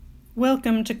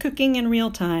Welcome to Cooking in Real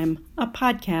Time, a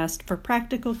podcast for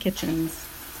practical kitchens.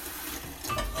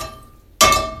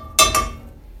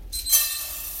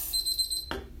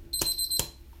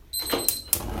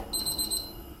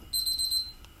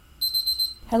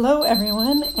 Hello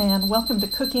everyone, and welcome to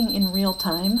Cooking in Real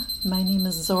Time. My name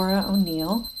is Zora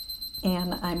O'Neill,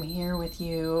 and I'm here with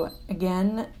you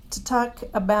again to talk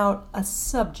about a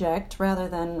subject rather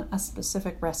than a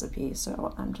specific recipe.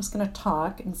 So I'm just going to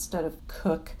talk instead of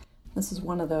cook. This is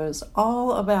one of those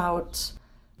all about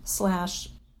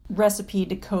 / recipe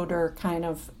decoder kind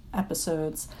of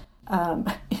episodes,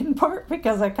 in part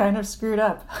because I kind of screwed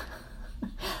up.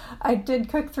 I did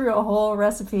cook through a whole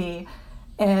recipe,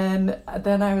 and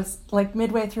then I was like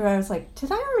midway through, I was like,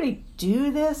 did I already do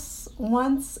this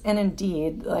once? And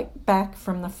indeed, like back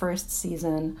from the first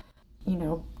season,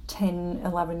 10,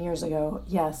 11 years ago,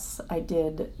 yes, I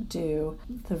did do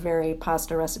the very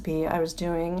pasta recipe I was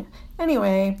doing.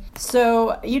 Anyway,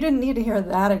 so you didn't need to hear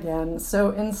that again. So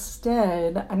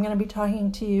instead, I'm going to be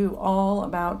talking to you all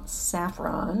about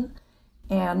saffron.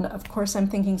 And of course, I'm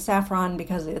thinking saffron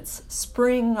because it's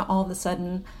spring all of a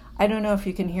sudden. I don't know if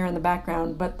you can hear in the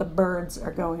background, but the birds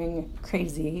are going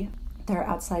crazy. They're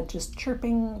outside just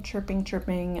chirping,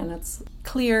 and it's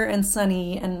clear and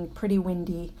sunny and pretty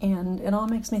windy. And it all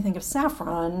makes me think of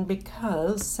saffron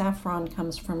because saffron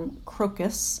comes from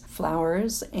crocus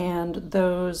flowers, and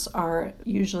those are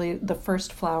usually the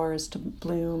first flowers to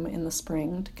bloom in the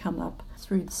spring, to come up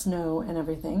through the snow and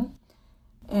everything.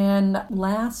 And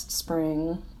last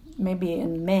spring, maybe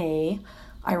in May,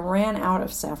 I ran out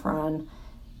of saffron.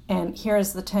 And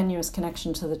here's the tenuous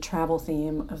connection to the travel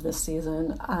theme of this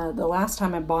season. The last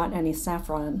time I bought any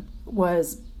saffron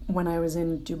was when I was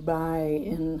in Dubai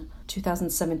in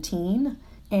 2017.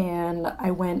 And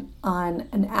I went on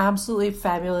an absolutely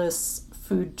fabulous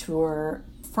food tour,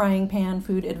 frying pan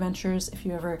food adventures. If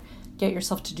you ever get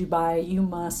yourself to Dubai, you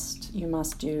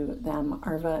must do them.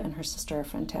 Arva and her sister are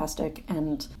fantastic,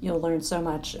 and you'll learn so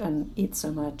much and eat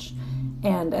so much.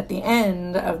 And at the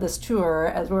end of this tour,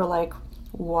 as we're like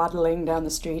waddling down the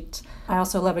street. I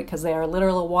also love it because they are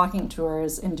literal walking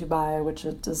tours in Dubai, which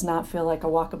it does not feel like a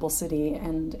walkable city,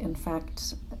 and in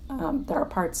fact, there are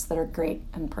parts that are great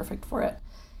and perfect for it.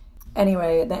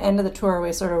 Anyway, at the end of the tour,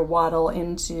 we sort of waddle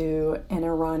into an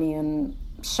Iranian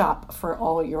shop for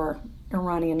all your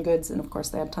Iranian goods, and of course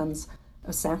they had tons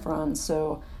of saffron,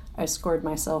 so I scored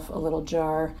myself a little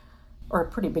jar, or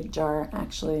a pretty big jar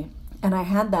actually, and I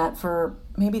had that for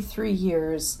maybe 3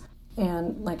 years.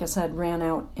 And like I said, ran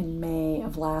out in May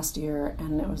of last year,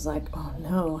 and it was like, oh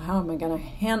no, how am I going to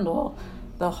handle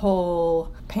the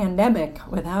whole pandemic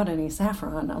without any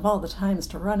saffron? Of all the times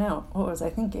to run out, what was I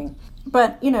thinking?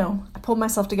 But, I pulled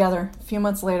myself together. A few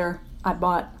months later, I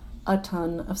bought a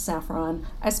ton of saffron.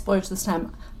 I splurged this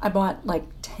time. I bought like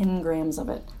 10 grams of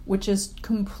it, which is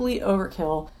complete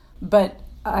overkill, but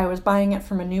I was buying it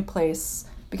from a new place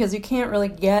because you can't really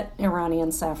get Iranian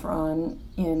saffron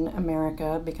in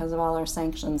America because of all our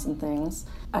sanctions and things.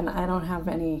 And I don't have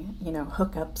any,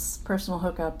 personal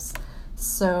hookups.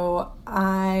 So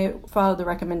I followed the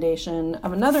recommendation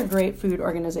of another great food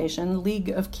organization, League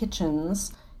of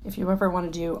Kitchens. If you ever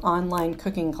want to do online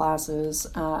cooking classes,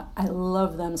 I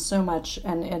love them so much.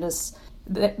 And it is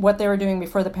what they were doing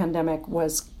before the pandemic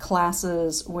was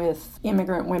classes with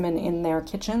immigrant women in their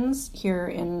kitchens here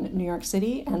in New York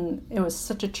City, and it was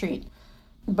such a treat.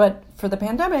 But for the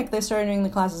pandemic, they started doing the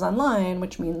classes online,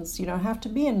 which means you don't have to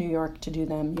be in New York to do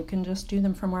them. You can just do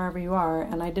them from wherever you are.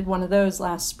 And I did one of those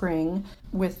last spring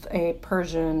with a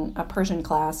Persian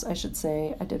class, I should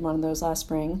say. I did one of those last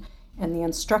spring. And the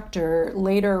instructor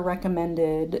later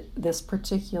recommended this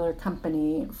particular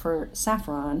company for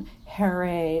saffron,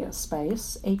 Heray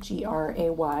Spice,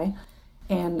 Heray,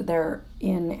 and they're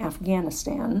in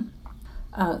Afghanistan.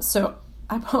 So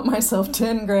I bought myself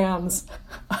 10 grams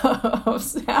of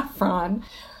saffron.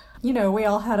 We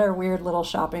all had our weird little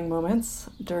shopping moments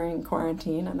during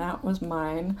quarantine, and that was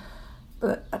mine.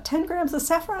 But 10 grams of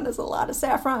saffron is a lot of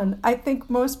saffron. I think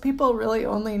most people really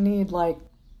only need like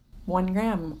 1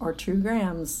 gram or 2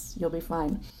 grams, you'll be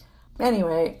fine.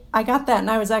 Anyway, I got that, and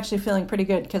I was actually feeling pretty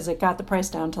good because it got the price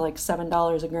down to like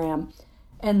 $7 a gram.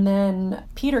 And then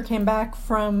Peter came back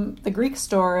from the Greek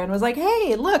store and was like,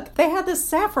 hey, look, they had this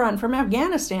saffron from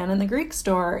Afghanistan in the Greek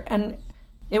store, and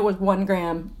it was 1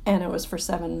 gram, and it was for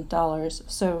 $7.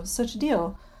 So such a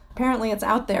deal. Apparently it's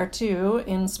out there too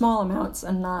in small amounts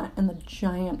and not in the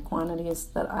giant quantities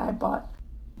that I bought.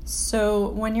 So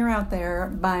when you're out there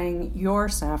buying your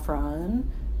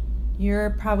saffron,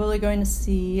 you're probably going to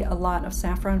see a lot of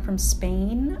saffron from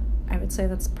Spain. I would say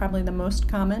that's probably the most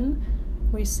common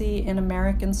we see in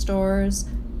American stores.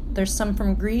 There's some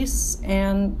from Greece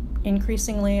and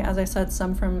increasingly, as I said,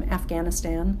 some from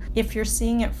Afghanistan. If you're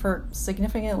seeing it for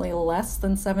significantly less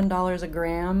than $7 a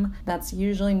gram, that's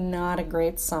usually not a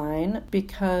great sign,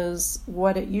 because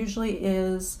what it usually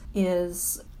is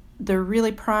the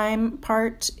really prime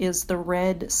part is the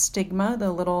red stigma,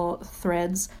 the little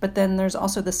threads, but then there's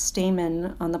also the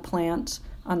stamen on the plant,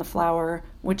 on the flower,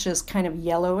 which is kind of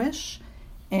yellowish.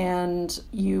 And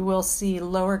you will see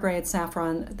lower grade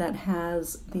saffron that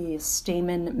has the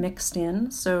stamen mixed in,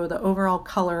 so the overall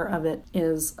color of it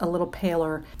is a little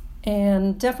paler.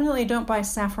 And definitely don't buy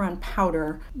saffron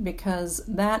powder, because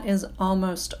that is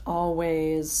almost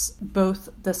always both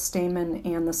the stamen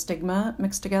and the stigma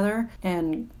mixed together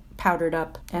and powdered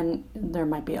up, and there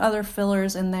might be other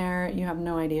fillers in there. You have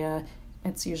no idea.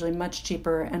 It's usually much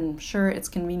cheaper, and sure, it's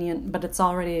convenient, but it's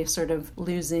already sort of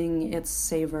losing its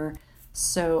savor.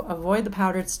 So avoid the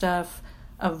powdered stuff.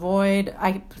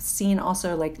 I've seen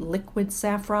also like liquid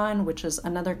saffron, which is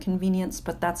another convenience,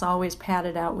 but that's always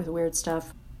padded out with weird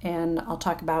stuff. And I'll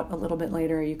talk about a little bit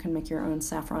later, you can make your own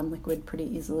saffron liquid pretty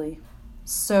easily.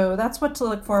 So that's what to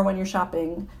look for when you're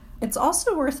shopping. It's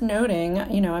also worth noting,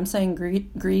 I'm saying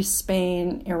Greece,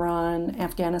 Spain, Iran,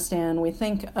 Afghanistan. We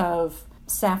think of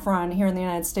saffron here in the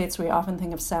United States. We often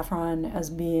think of saffron as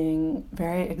being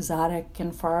very exotic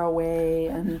and far away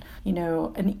and,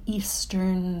 an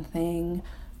Eastern thing.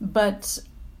 But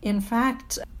in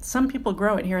fact, some people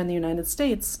grow it here in the United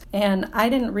States, and I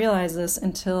didn't realize this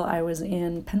until I was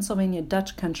in Pennsylvania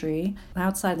Dutch country,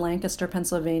 outside Lancaster,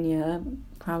 Pennsylvania,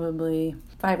 probably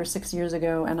 5 or 6 years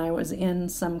ago, and I was in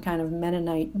some kind of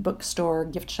Mennonite bookstore,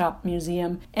 gift shop,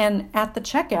 museum, and at the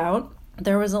checkout,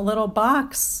 there was a little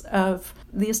box of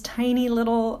these tiny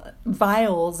little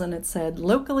vials, and it said,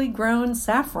 locally grown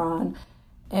saffron,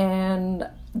 and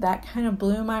that kind of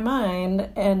blew my mind.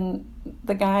 And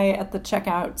the guy at the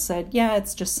checkout said, yeah,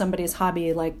 it's just somebody's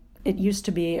hobby. Like, it used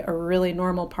to be a really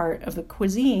normal part of the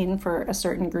cuisine for a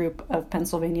certain group of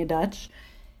Pennsylvania Dutch.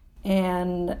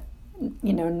 And,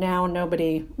 now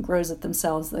nobody grows it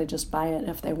themselves. They just buy it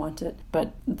if they want it.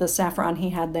 But the saffron he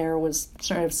had there was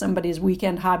sort of somebody's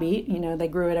weekend hobby. They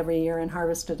grew it every year and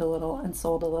harvested a little and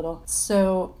sold a little.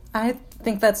 So I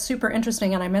think that's super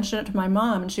interesting. And I mentioned it to my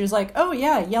mom, and she was like, oh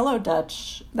yeah, yellow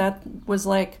Dutch. That was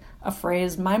like a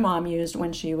phrase my mom used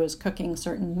when she was cooking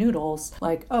certain noodles,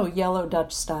 like, oh, yellow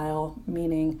Dutch style,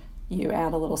 meaning you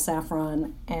add a little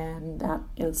saffron, and that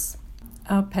is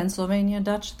a Pennsylvania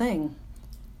Dutch thing.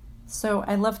 So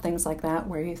I love things like that,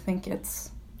 where you think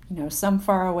it's, some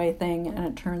faraway thing, and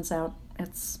it turns out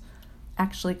it's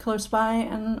actually close by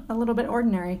and a little bit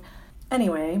ordinary.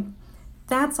 Anyway,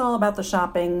 that's all about the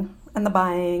shopping and the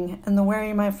buying and the where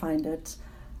you might find it.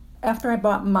 After I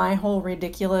bought my whole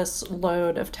ridiculous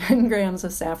load of 10 grams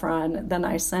of saffron, then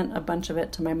I sent a bunch of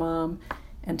it to my mom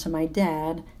and to my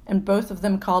dad, and both of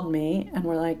them called me and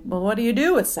were like, well, what do you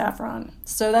do with saffron?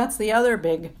 So that's the other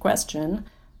big question.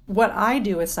 What I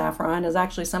do with saffron is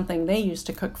actually something they used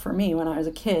to cook for me when I was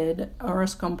a kid,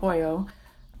 arroz con pollo,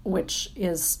 which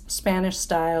is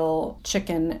Spanish-style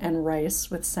chicken and rice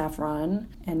with saffron,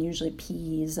 and usually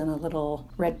peas and a little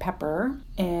red pepper.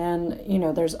 And,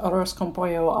 there's arroz con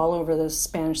pollo all over the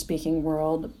Spanish-speaking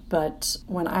world, but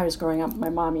when I was growing up, my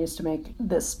mom used to make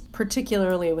this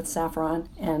particularly with saffron,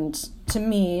 and to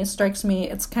me, strikes me,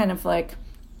 it's kind of like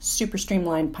super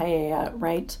streamlined paella,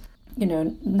 right?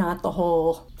 Not the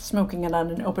whole smoking it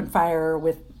on an open fire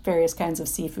with various kinds of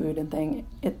seafood and thing.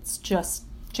 It's just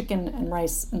chicken and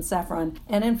rice and saffron.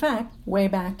 And in fact, way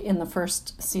back in the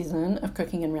first season of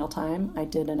Cooking in Real Time, I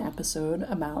did an episode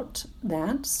about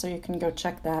that, so you can go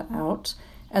check that out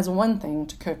as one thing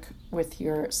to cook with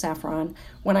your saffron.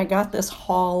 When I got this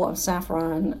haul of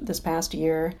saffron this past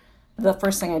year, the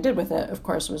first thing I did with it, of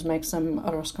course, was make some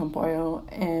arroz con pollo,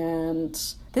 and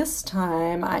this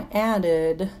time I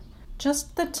added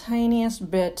just the tiniest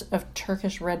bit of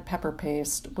Turkish red pepper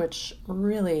paste, which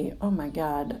really, oh my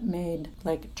God,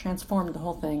 transformed the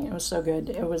whole thing. It was so good.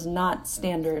 It was not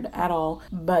standard at all,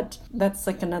 but that's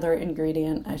like another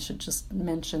ingredient I should just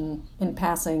mention in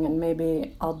passing, and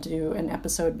maybe I'll do an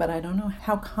episode, but I don't know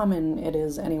how common it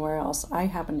is anywhere else. I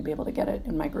happen to be able to get it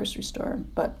in my grocery store,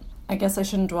 but I guess I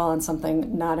shouldn't dwell on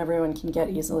something not everyone can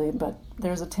get easily, but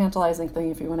there's a tantalizing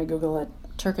thing if you want to Google it,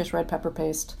 Turkish red pepper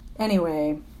paste.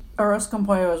 Anyway, arroz con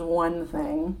pollo is one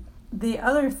thing. The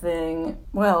other thing,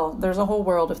 well, there's a whole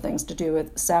world of things to do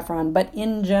with saffron, but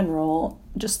in general,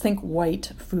 just think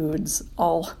white foods.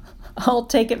 I'll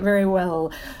take it very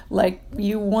well. Like,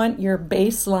 you want your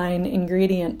baseline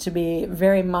ingredient to be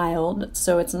very mild,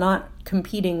 so it's not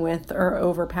competing with or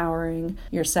overpowering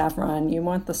your saffron. You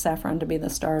want the saffron to be the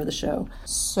star of the show.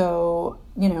 So,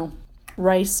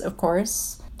 rice, of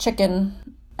course,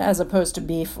 chicken as opposed to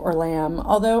beef or lamb,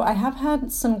 although I have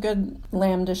had some good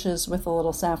lamb dishes with a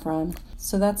little saffron,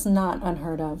 so that's not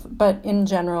unheard of. But in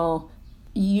general,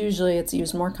 usually it's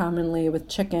used more commonly with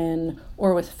chicken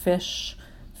or with fish.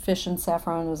 Fish and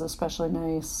saffron is especially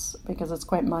nice because it's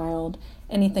quite mild.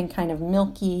 Anything kind of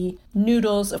milky.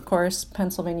 Noodles, of course,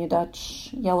 Pennsylvania Dutch,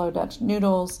 yellow Dutch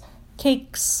noodles.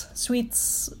 Cakes,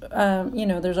 sweets,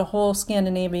 there's a whole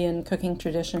Scandinavian cooking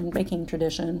tradition, baking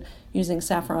tradition, using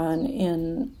saffron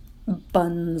in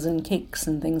buns and cakes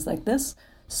and things like this.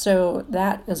 So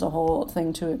that is a whole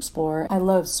thing to explore. I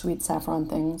love sweet saffron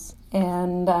things.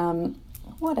 And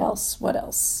what else?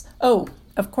 Oh,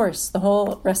 of course, the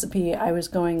whole recipe I was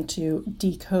going to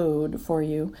decode for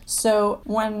you. So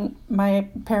when my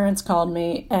parents called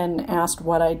me and asked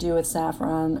what I do with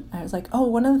saffron, I was like, oh,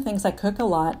 one of the things I cook a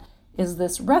lot is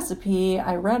this recipe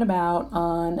I read about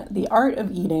on The Art of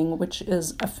Eating, which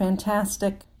is a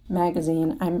fantastic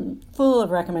magazine. I'm full of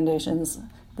recommendations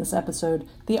this episode.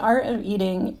 The Art of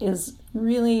Eating is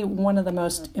really one of the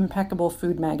most impeccable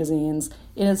food magazines.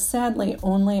 It is sadly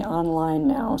only online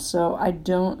now, so I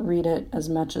don't read it as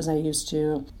much as I used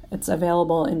to. It's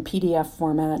available in PDF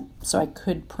format, so I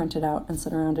could print it out and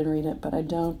sit around and read it, but I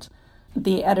don't.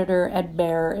 The editor, Ed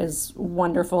Bear, is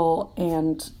wonderful,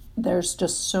 and there's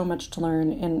just so much to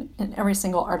learn in every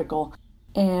single article.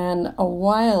 And a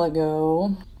while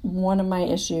ago, one of my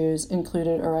issues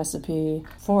included a recipe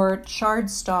for chard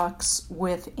stalks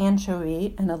with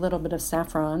anchovy and a little bit of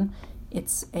saffron.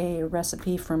 It's a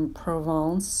recipe from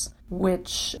Provence,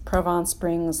 which Provence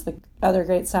brings the other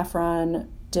great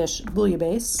saffron dish,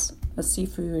 bouillabaisse, a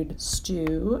seafood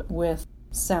stew with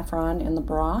saffron in the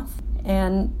broth.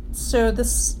 And so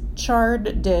this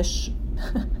chard dish,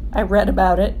 I read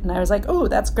about it and I was like, oh,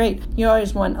 that's great. You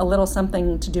always want a little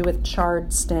something to do with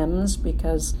chard stems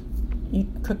because you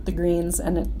cook the greens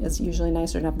and it is usually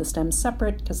nicer to have the stems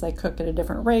separate because they cook at a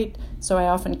different rate. So I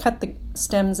often cut the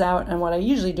stems out, and what I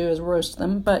usually do is roast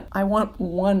them, but I want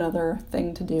one other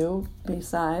thing to do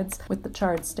besides with the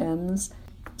chard stems.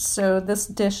 So this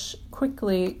dish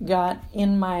quickly got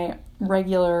in my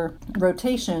regular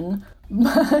rotation,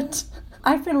 but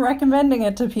I've been recommending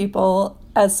it to people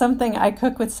as something I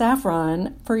cook with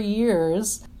saffron for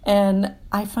years, and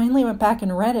I finally went back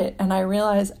and read it, and I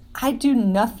realized I do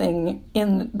nothing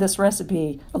in this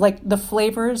recipe. Like, the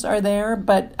flavors are there,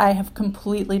 but I have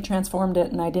completely transformed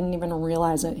it, and I didn't even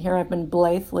realize it. Here I've been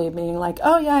blithely being like,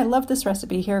 oh yeah, I love this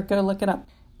recipe. Here, go look it up.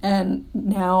 And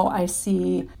now I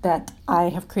see that I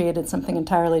have created something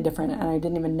entirely different and I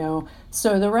didn't even know.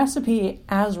 So the recipe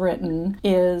as written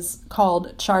is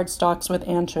called chard stalks with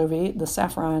anchovy. The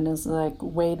saffron is like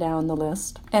way down the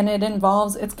list. And it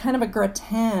involves, it's kind of a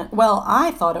gratin. Well, I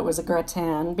thought it was a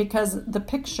gratin because the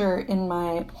picture in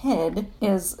my head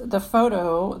is the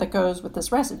photo that goes with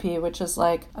this recipe, which is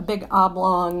like a big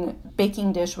oblong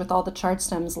baking dish with all the chard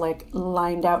stems like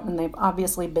lined out, and they've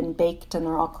obviously been baked and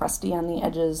they're all crusty on the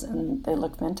edges and they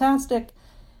look fantastic.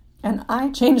 And I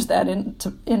changed that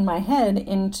in my head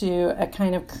into a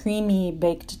kind of creamy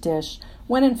baked dish,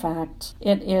 when in fact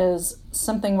it is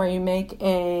something where you make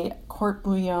a court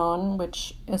bouillon,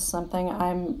 which is something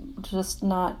I'm just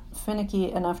not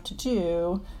finicky enough to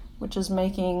do, which is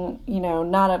making,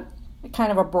 not a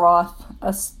kind of a broth,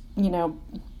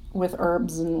 with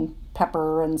herbs and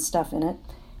pepper and stuff in it.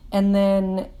 And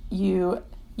then you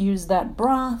use that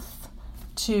broth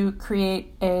to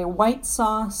create a white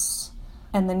sauce,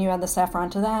 and then you add the saffron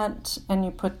to that, and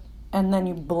then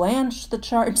you blanch the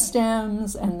chard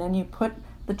stems, and then you put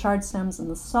the chard stems in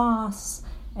the sauce,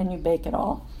 and you bake it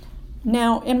all.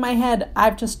 Now, in my head,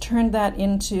 I've just turned that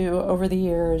into, over the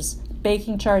years,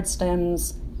 baking chard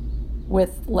stems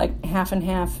with like half and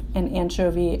half and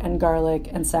anchovy and garlic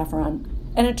and saffron.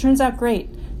 And it turns out great.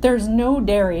 There's no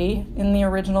dairy in the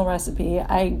original recipe.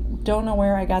 I don't know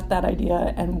where I got that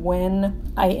idea and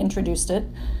when I introduced it,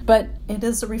 but it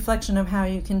is a reflection of how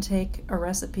you can take a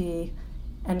recipe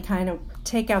and kind of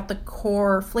take out the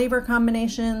core flavor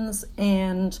combinations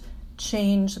and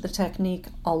change the technique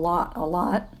a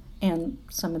lot, and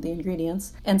some of the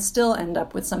ingredients, and still end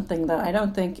up with something that I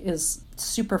don't think is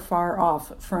super far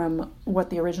off from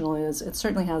what the original is. It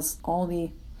certainly has all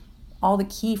the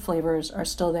key flavors are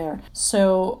still there.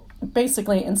 So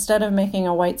basically, instead of making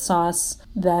a white sauce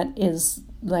that is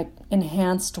like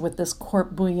enhanced with this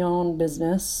court bouillon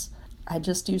business, I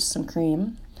just use some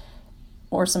cream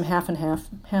or some half and half.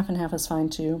 Half and half is fine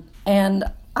too. And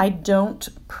I don't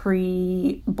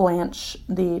pre-blanch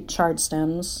the chard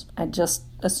stems. I just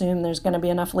assume there's going to be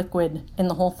enough liquid in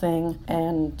the whole thing,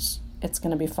 and it's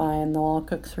going to be fine. They'll all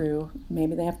cook through.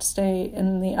 Maybe they have to stay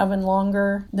in the oven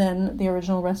longer than the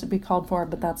original recipe called for,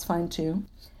 but that's fine too.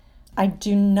 I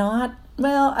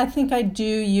think I do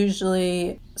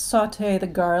usually saute the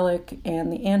garlic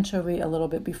and the anchovy a little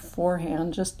bit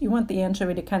beforehand. You want the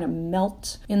anchovy to kind of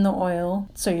melt in the oil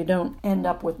so you don't end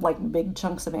up with like big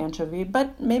chunks of anchovy,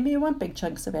 but maybe you want big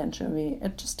chunks of anchovy.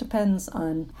 It just depends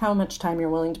on how much time you're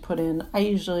willing to put in. I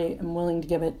usually am willing to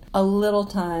give it a little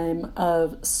time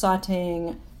of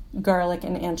sauteing garlic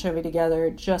and anchovy together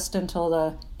just until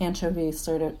the anchovy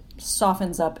sort of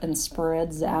softens up and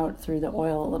spreads out through the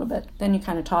oil a little bit. Then you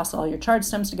kind of toss all your chard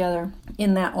stems together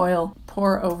in that oil,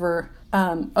 pour over,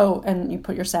 and you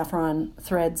put your saffron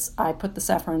threads. I put the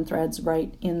saffron threads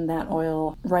right in that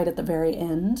oil right at the very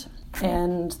end.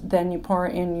 And then you pour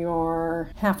in your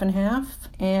half and half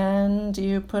and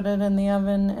you put it in the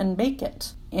oven and bake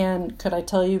it. And could I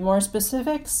tell you more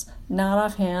specifics? Not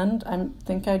offhand. I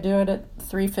think I do it at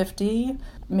 350,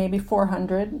 maybe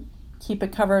 400. Keep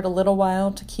it covered a little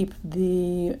while to keep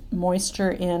the moisture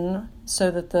in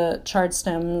so that the chard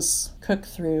stems cook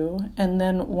through. And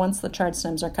then once the chard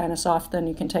stems are kind of soft, then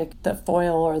you can take the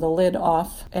foil or the lid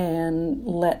off and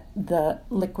let the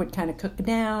liquid kind of cook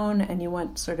down. And you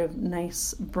want sort of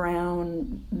nice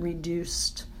brown,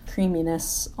 reduced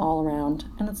creaminess all around.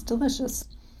 And it's delicious.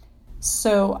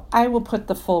 So I will put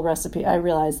the full recipe. I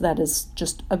realize that is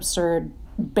just absurd,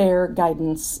 bare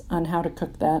guidance on how to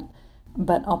cook that.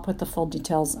 But I'll put the full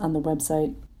details on the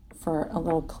website for a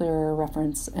little clearer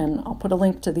reference, and I'll put a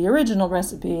link to the original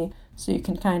recipe so you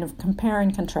can kind of compare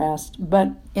and contrast. But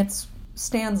it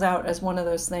stands out as one of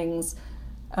those things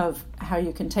of how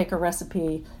you can take a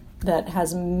recipe that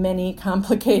has many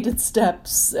complicated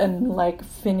steps and like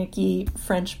finicky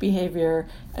French behavior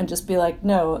and just be like,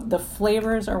 no, the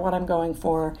flavors are what I'm going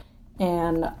for,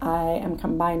 and I am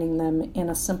combining them in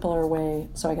a simpler way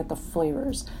so I get the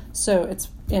flavors. So it's,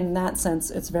 in that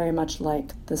sense, it's very much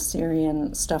like the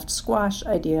Syrian stuffed squash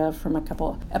idea from a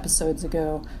couple episodes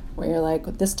ago, where you're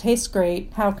like, this tastes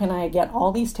great. How can I get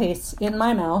all these tastes in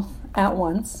my mouth at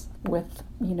once with,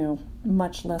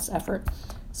 much less effort?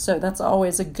 So that's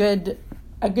always a good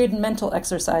mental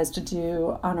exercise to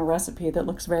do on a recipe that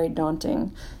looks very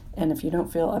daunting. And if you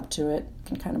don't feel up to it, you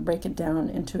can kind of break it down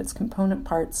into its component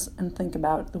parts and think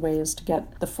about the ways to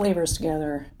get the flavors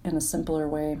together in a simpler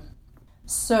way.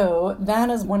 So that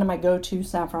is one of my go-to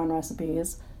saffron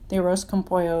recipes, the arroz con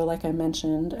pollo, like I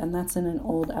mentioned, and that's in an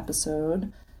old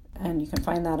episode, and you can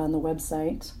find that on the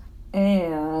website.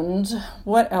 And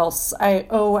what else?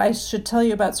 I should tell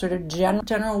you about sort of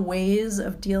general ways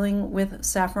of dealing with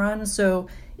saffron. So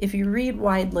if you read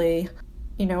widely,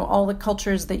 all the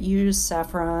cultures that use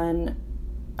saffron,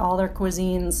 all their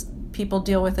cuisines, people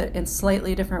deal with it in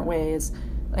slightly different ways.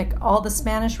 Like all the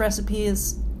Spanish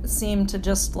recipes seem to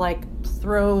just like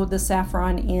throw the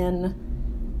saffron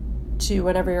in to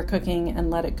whatever you're cooking and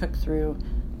let it cook through.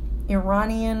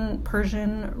 Iranian,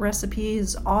 Persian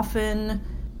recipes often,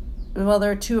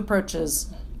 there are two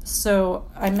approaches. So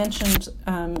I mentioned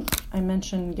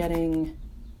getting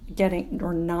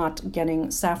or not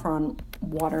getting saffron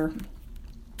water.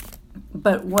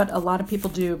 But what a lot of people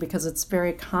do, because it's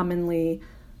very commonly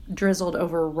drizzled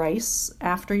over rice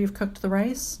after you've cooked the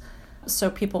rice, so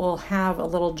people will have a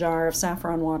little jar of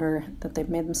saffron water that they've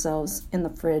made themselves in the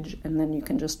fridge, and then you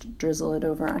can just drizzle it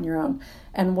over on your own.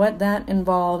 And what that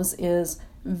involves is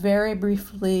very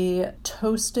briefly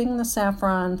toasting the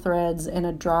saffron threads in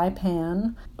a dry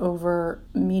pan over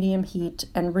medium heat.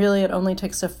 And really it only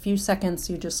takes a few seconds.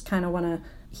 You just kind of want to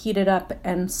heat it up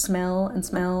and smell.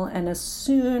 And as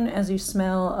soon as you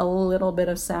smell a little bit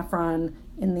of saffron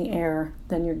in the air,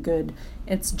 then you're good.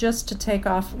 It's just to take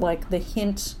off like the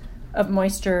hint of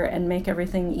moisture and make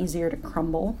everything easier to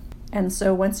crumble. And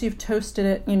so once you've toasted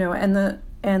it, and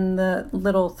the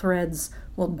little threads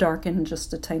will darken just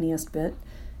the tiniest bit,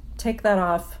 take that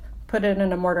off, put it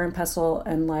in a mortar and pestle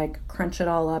and like crunch it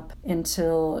all up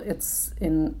until it's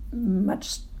in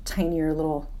much tinier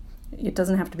little, it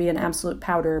doesn't have to be an absolute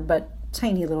powder, but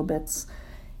tiny little bits.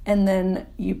 And then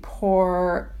you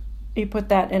put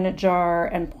that in a jar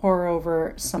and pour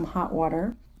over some hot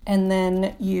water. And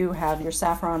then you have your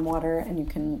saffron water and you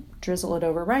can drizzle it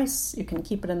over rice. You can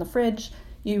keep it in the fridge.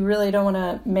 You really don't want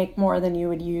to make more than you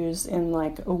would use in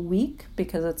like a week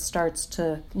because it starts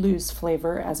to lose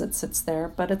flavor as it sits there.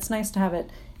 But it's nice to have it.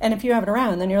 And if you have it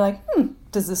around, then you're like,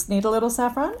 does this need a little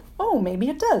saffron? Oh, maybe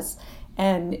it does.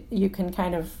 And you can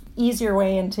kind of easier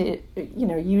way into,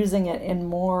 using it in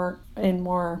more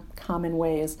common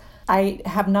ways. I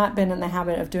have not been in the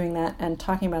habit of doing that, and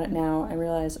talking about it now, I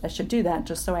realize I should do that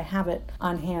just so I have it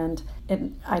on hand.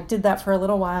 I did that for a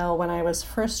little while when I was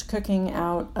first cooking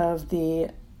out of the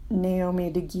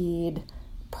Naomi DeGuide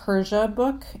Persia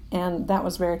book, and that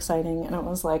was very exciting, and it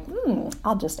was like,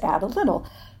 I'll just add a little.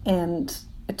 And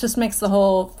it just makes the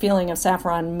whole feeling of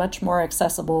saffron much more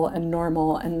accessible and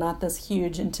normal, and not this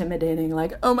huge, intimidating,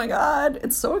 like, oh my God,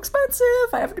 it's so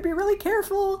expensive, I have to be really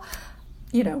careful.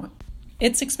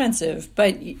 It's expensive,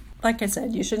 but like I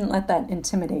said, you shouldn't let that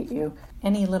intimidate you.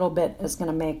 Any little bit is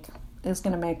going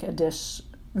to make a dish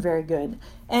very good.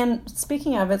 And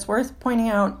speaking of, it's worth pointing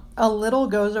out, a little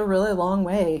goes a really long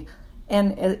way.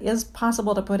 And it is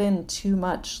possible to put in too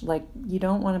much. Like, you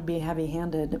don't want to be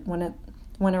heavy-handed.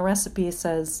 When a recipe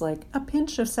says, like, a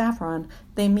pinch of saffron,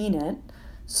 they mean it.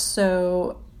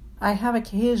 So I have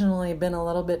occasionally been a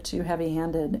little bit too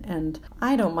heavy-handed, and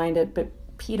I don't mind it, but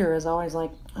Peter is always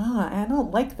like, I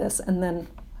don't like this, and then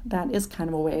that is kind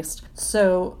of a waste.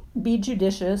 So be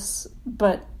judicious,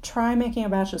 but try making a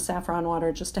batch of saffron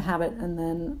water just to have it, and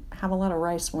then have a lot of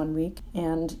rice one week,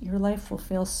 and your life will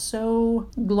feel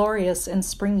so glorious and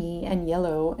springy and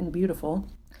yellow and beautiful.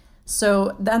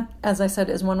 So that, as I said,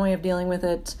 is one way of dealing with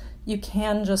it. You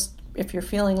can just, if you're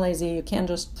feeling lazy, you can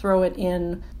just throw it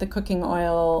in the cooking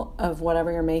oil of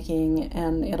whatever you're making,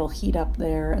 and it'll heat up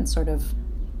there and sort of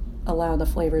allow the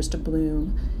flavors to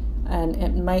bloom. And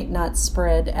it might not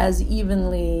spread as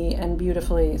evenly and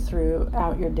beautifully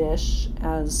throughout your dish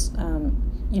as,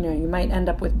 you might end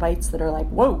up with bites that are like,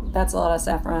 whoa, that's a lot of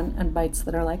saffron, and bites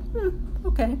that are like,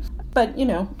 okay. But,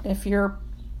 if you're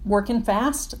working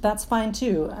fast, that's fine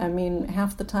too. I mean,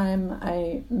 half the time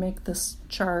I make this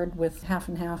chard with half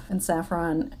and half and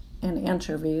saffron and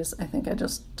anchovies. I think I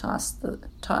just toss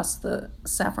the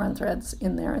saffron threads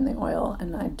in there in the oil,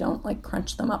 and I don't like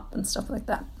crunch them up and stuff like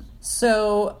that.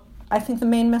 So I think the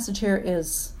main message here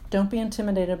is, don't be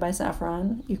intimidated by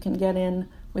saffron. You can get in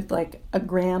with like a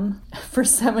gram for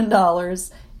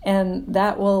 $7, and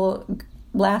that will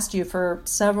last you for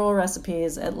several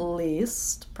recipes at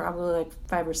least, probably like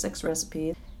 5 or 6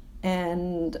 recipes,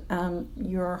 and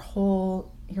your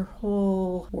whole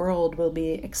world will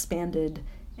be expanded,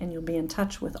 and you'll be in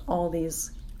touch with all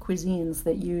these cuisines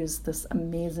that use this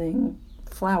amazing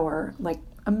flour. Like,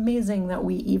 amazing that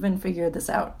we even figured this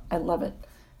out. I love it.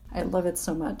 I love it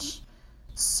so much.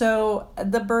 So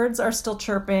the birds are still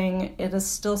chirping. It is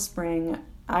still spring.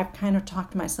 I've kind of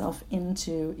talked myself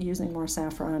into using more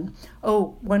saffron.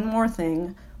 Oh, one more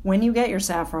thing. When you get your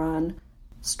saffron,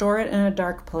 store it in a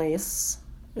dark place.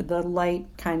 The light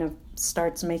kind of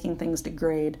starts making things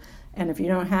degrade. And if you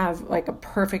don't have like a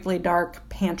perfectly dark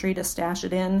pantry to stash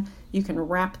it in, you can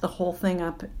wrap the whole thing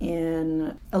up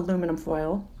in aluminum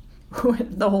foil.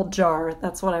 The whole jar.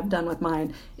 That's what I've done with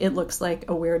mine. It looks like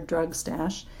a weird drug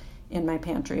stash in my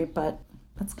pantry, but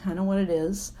that's kind of what it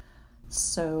is.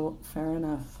 So fair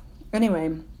enough.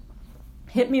 Anyway,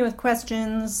 hit me with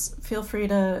questions. Feel free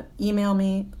to email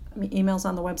me. Email's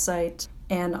on the website,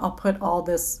 and I'll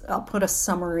put a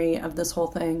summary of this whole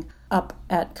thing up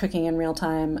at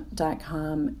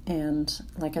cookinginrealtime.com, and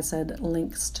like I said,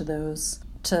 links to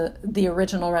the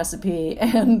original recipe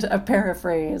and a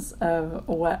paraphrase of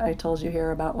what I told you here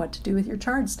about what to do with your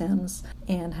chard stems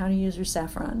and how to use your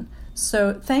saffron.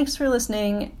 So thanks for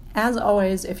listening. As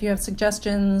always, if you have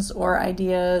suggestions or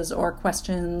ideas or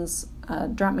questions,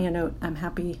 drop me a note. I'm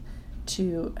happy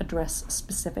to address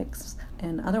specifics.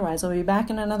 And otherwise, I'll be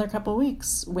back in another couple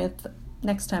weeks with,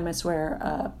 next time I swear,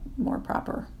 a more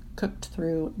proper cooked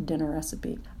through dinner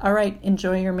recipe. All right,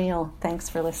 enjoy your meal. Thanks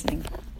for listening.